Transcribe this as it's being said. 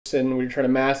and we're trying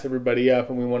to mass everybody up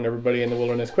and we want everybody in the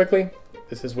wilderness quickly,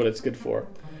 this is what it's good for.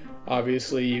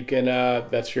 Obviously you can,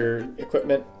 that's your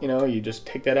equipment, you know, you just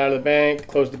take that out of the bank,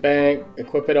 close the bank,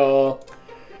 equip it all,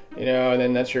 you know, and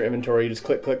then that's your inventory. You just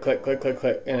click, click, click, click, click,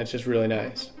 click, and it's just really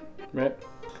nice, right?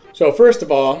 So first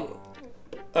of all,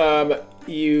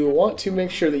 you want to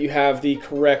make sure that you have the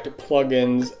correct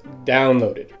plugins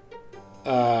downloaded,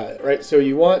 right? So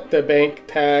you want the bank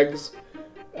tags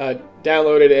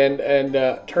downloaded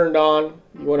and turned on.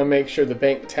 You want to make sure the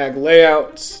bank tag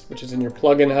layouts, which is in your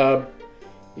plugin hub,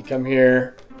 you come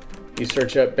here, you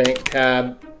search up bank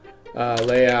tab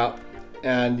layout,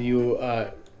 and you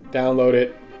download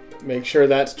it. Make sure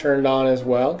that's turned on as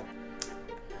well.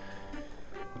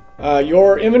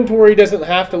 Your inventory doesn't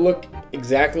have to look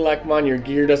exactly like mine. Your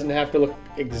gear doesn't have to look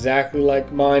exactly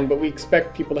like mine, but we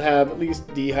expect people to have at least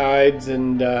dehides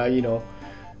and you know,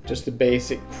 just the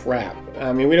basic crap.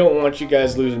 I mean, we don't want you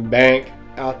guys losing bank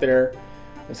out there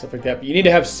and stuff like that, but you need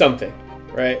to have something,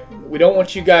 right? We don't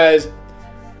want you guys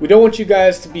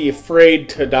to be afraid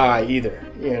to die either,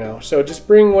 you know. So just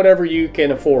bring whatever you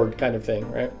can afford, kind of thing,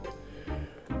 right?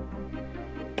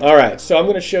 All right, so I'm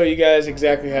going to show you guys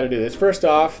exactly how to do this. First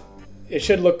off, you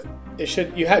should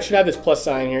have this plus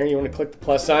sign here. You want to click the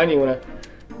plus sign. You want to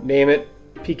name it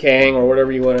PKing or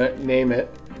whatever you want to name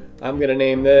it. I'm going to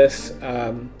name this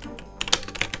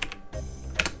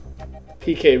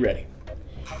PK Ready.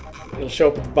 It'll show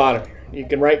up at the bottom here. You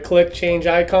can right click, change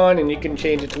icon, and you can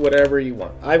change it to whatever you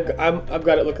want. I've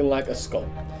got it looking like a skull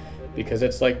because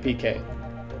it's like PK.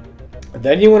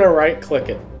 Then you want to right click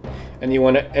it and you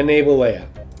want to enable layout.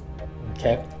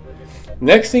 Okay.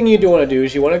 Next thing you do want to do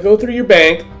is you want to go through your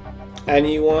bank and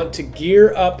you want to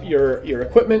gear up your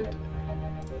equipment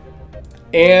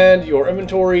and your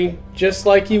inventory just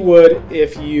like you would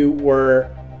if you were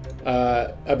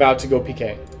about to go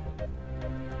PK.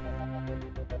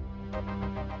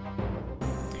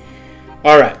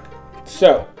 Alright,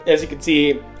 so as you can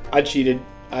see, I cheated.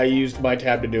 I used my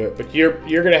tab to do it, but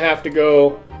you're gonna have to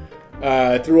go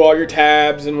through all your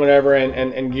tabs and whatever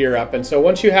and gear up. And so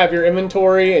once you have your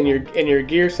inventory and your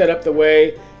gear set up the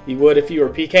way you would if you were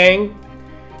PKing,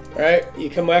 right? You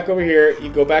come back over here, you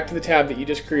go back to the tab that you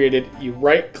just created, you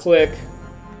right click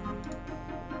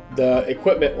the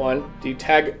equipment one, do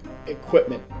tag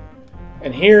equipment.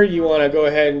 And here you want to go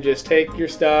ahead and just take your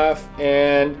stuff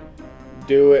and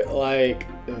do it like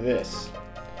this.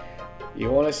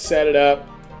 You want to set it up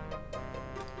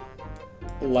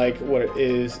like what it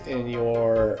is in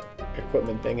your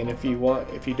equipment thing, and if you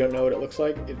don't know what it looks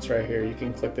like, it's right here. You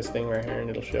can click this thing right here and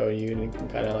it'll show you, and you can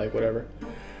kind of like whatever.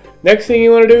 Next thing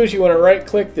you want to do is you want to right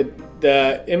click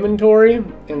the inventory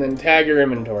and then tag your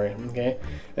inventory, okay?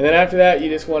 And then after that you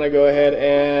just want to go ahead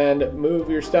and move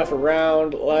your stuff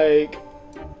around like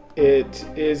it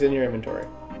is in your inventory.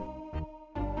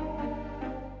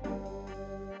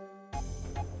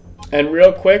 And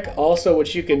real quick, also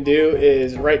what you can do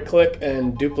is right click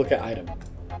and duplicate item.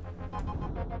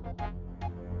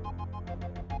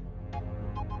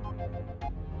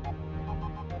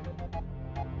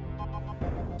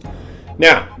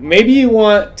 Now, maybe you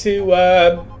want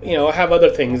to, you know, have other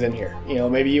things in here. You know,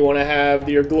 maybe you want to have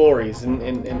your glories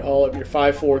and all of your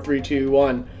 5, 4, 3, 2,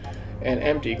 1 and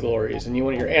empty glories. And you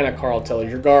want your Anacarl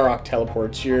tellers, your Garrock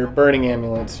teleports, your burning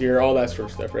amulets, your all that sort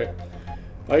of stuff, right?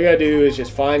 All you gotta do is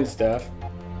just find stuff.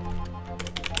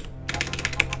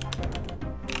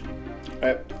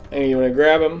 Right, and you wanna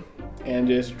grab them and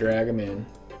just drag them in.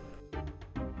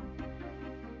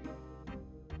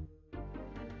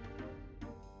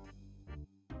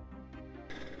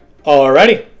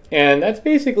 Alrighty, and that's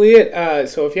basically it.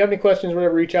 So if you have any questions or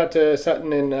whatever, reach out to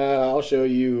Sutton and I'll show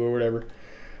you or whatever.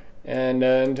 And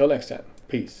until next time,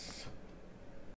 peace.